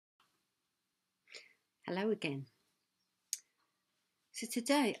Hello again. So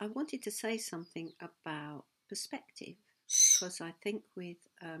today I wanted to say something about perspective because I think with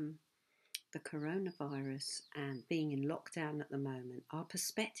the coronavirus and being in lockdown at the moment, our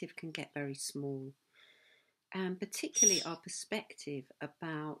perspective can get very small, and particularly our perspective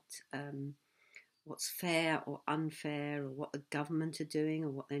about what's fair or unfair, or what the government are doing or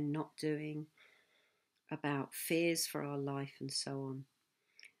what they're not doing, about fears for our life and so on.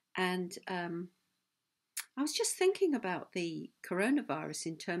 And I was just thinking about the coronavirus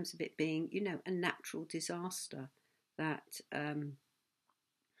in terms of it being, a natural disaster. That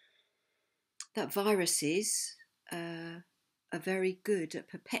viruses are very good at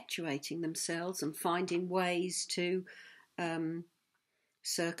perpetuating themselves and finding ways to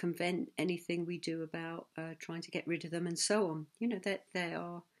circumvent anything we do about trying to get rid of them and so on. That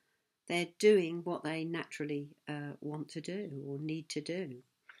they're doing what they naturally want to do or need to do.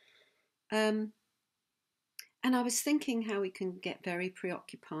 And I was thinking how we can get very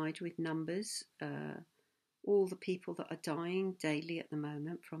preoccupied with numbers, all the people that are dying daily at the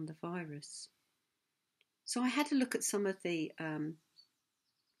moment from the virus. So I had a look at some of the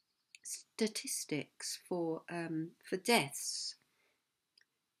statistics for deaths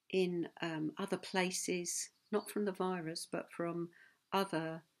in other places, not from the virus, but from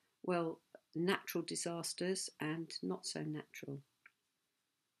other, natural disasters and not so natural.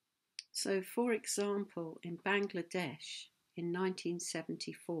 So, for example, in Bangladesh in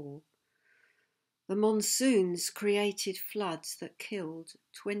 1974, the monsoons created floods that killed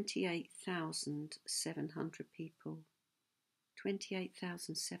 28,700 people.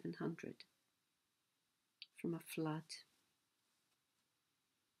 28,700 from a flood.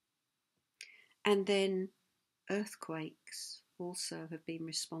 And then earthquakes also have been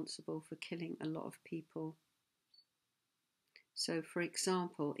responsible for killing a lot of people. So, for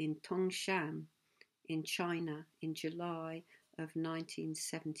example, in Tongshan, in China, in July of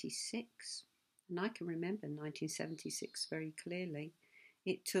 1976, and I can remember 1976 very clearly,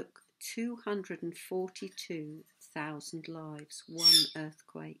 it took 242,000 lives, one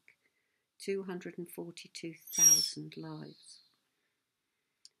earthquake, 242,000 lives.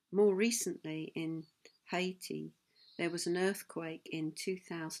 More recently, in Haiti, there was an earthquake in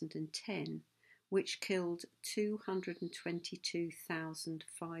 2010 which killed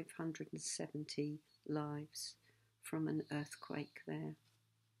 222,570 lives from an earthquake there.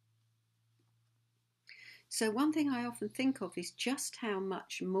 So one thing I often think of is just how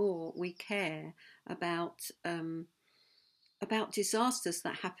much more we care about disasters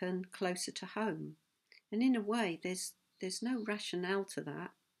that happen closer to home. And in a way, there's no rationale to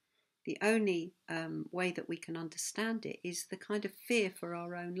that. The only way that we can understand it is the kind of fear for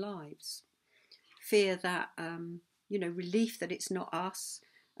our own lives. Fear that, relief that it's not us,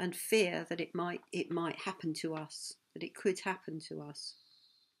 and fear that it might happen to us, that it could happen to us.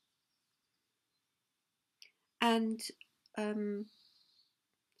 And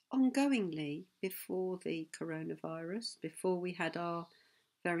ongoingly, before the coronavirus, before we had our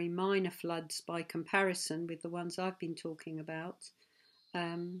very minor floods by comparison with the ones I've been talking about,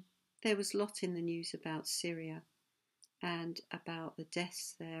 there was a lot in the news about Syria and about the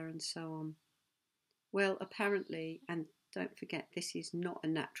deaths there and so on. Well, apparently, and don't forget, this is not a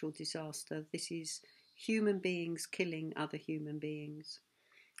natural disaster. This is human beings killing other human beings.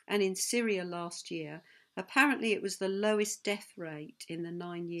 And in Syria last year, apparently it was the lowest death rate in the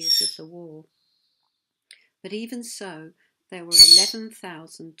 9 years of the war. But even so, there were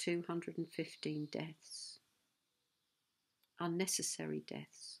 11,215 deaths. Unnecessary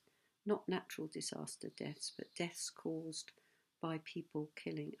deaths. Not natural disaster deaths, but deaths caused by people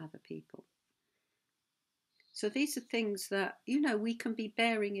killing other people. So these are things that, we can be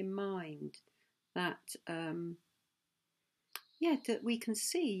bearing in mind, that, that we can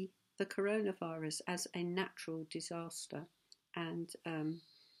see the coronavirus as a natural disaster, and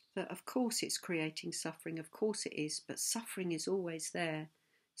that of course it's creating suffering, of course it is, but suffering is always there.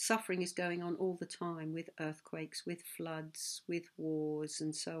 Suffering is going on all the time with earthquakes, with floods, with wars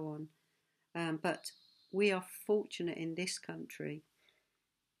and so on. But we are fortunate in this country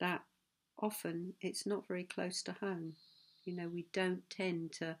that often it's not very close to home. We don't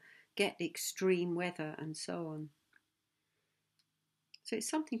tend to get extreme weather and so on. So it's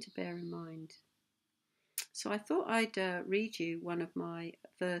something to bear in mind. So I thought I'd read you one of my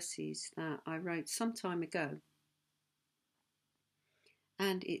verses that I wrote some time ago.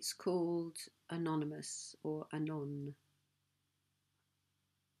 And it's called Anonymous or Anon.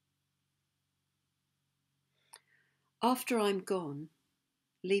 After I'm gone,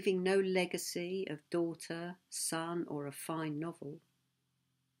 leaving no legacy of daughter, son, or a fine novel,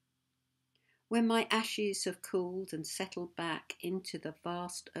 When my ashes have cooled and settled back into the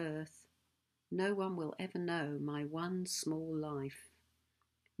vast earth, no one will ever know my one small life.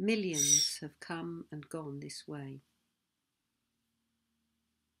 Millions have come and gone this way.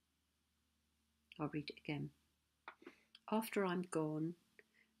 I'll read it again. After I'm gone,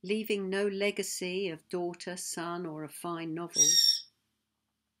 leaving no legacy of daughter, son, or a fine novel,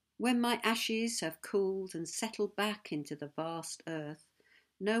 when my ashes have cooled and settled back into the vast earth,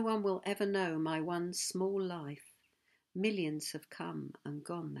 no one will ever know my one small life. Millions have come and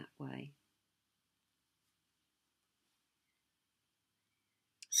gone that way.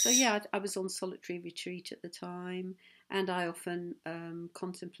 So yeah, I was on solitary retreat at the time, and I often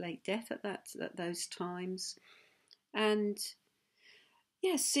contemplate death at those times. And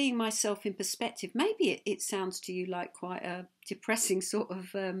yeah, seeing myself in perspective. Maybe it sounds to you like quite a depressing sort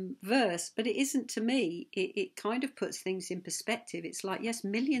of verse, but it isn't to me. It kind of puts things in perspective. It's like, yes,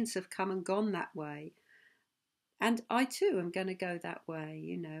 millions have come and gone that way. And I too am going to go that way,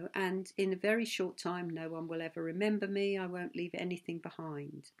 you know, and in a very short time, no one will ever remember me. I won't leave anything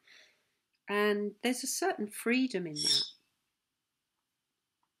behind. And there's a certain freedom in that.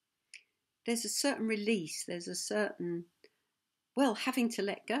 There's a certain release. There's a certain, well, having to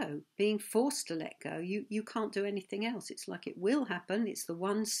let go, being forced to let go. You can't do anything else. It's like it will happen. It's the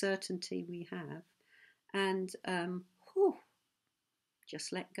one certainty we have. And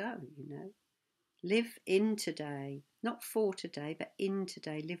just let go, you know. Live in today, not for today, but in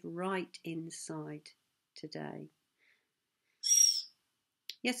today. Live right inside today.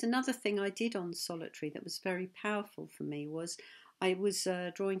 Yes, another thing I did on solitary that was very powerful for me was I was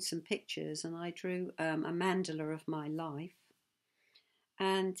drawing some pictures, and I drew a mandala of my life.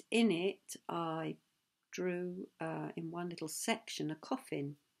 And in it, I drew in one little section a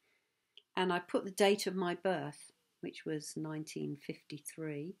coffin. And I put the date of my birth, which was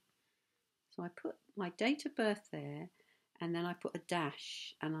 1953. So I put my date of birth there, and then I put a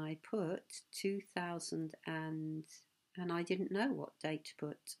dash, and I put 2000 and I didn't know what date to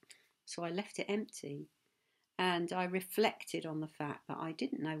put. So I left it empty, and I reflected on the fact that I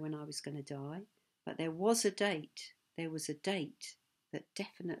didn't know when I was going to die, but there was a date. There was a date that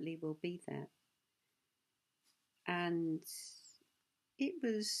definitely will be there. And it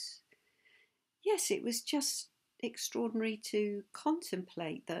was, yes, it was just extraordinary to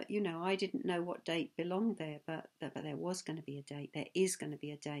contemplate that, you know, I didn't know what date belonged there, but there was going to be a date. There is going to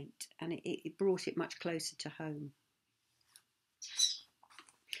be a date, and it brought it much closer to home.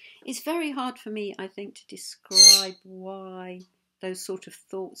 It's very hard for me, I think, to describe why those sort of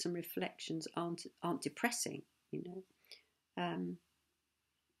thoughts and reflections aren't depressing, you know.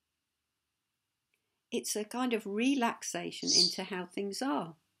 It's a kind of relaxation into how things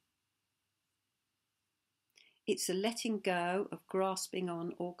are. It's a letting go of grasping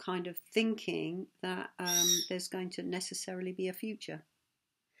on or kind of thinking that there's going to necessarily be a future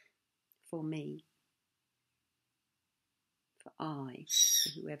for me, for I,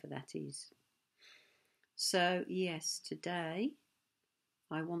 for whoever that is. So yes, today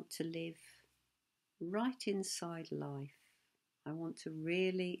I want to live right inside life. I want to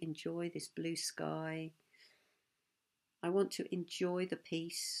really enjoy this blue sky. I want to enjoy the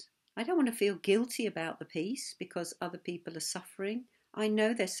peace. I don't want to feel guilty about the peace because other people are suffering. I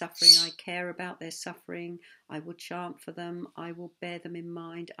know they're suffering. I care about their suffering. I will chant for them. I will bear them in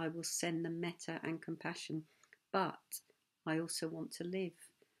mind. I will send them metta and compassion. But I also want to live.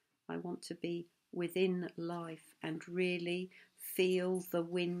 I want to be within life and really feel the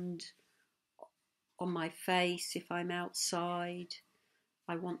wind on my face if I'm outside.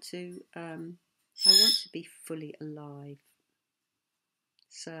 I want to be fully alive.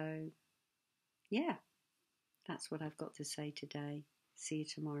 So, yeah, that's what I've got to say today. See you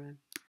tomorrow.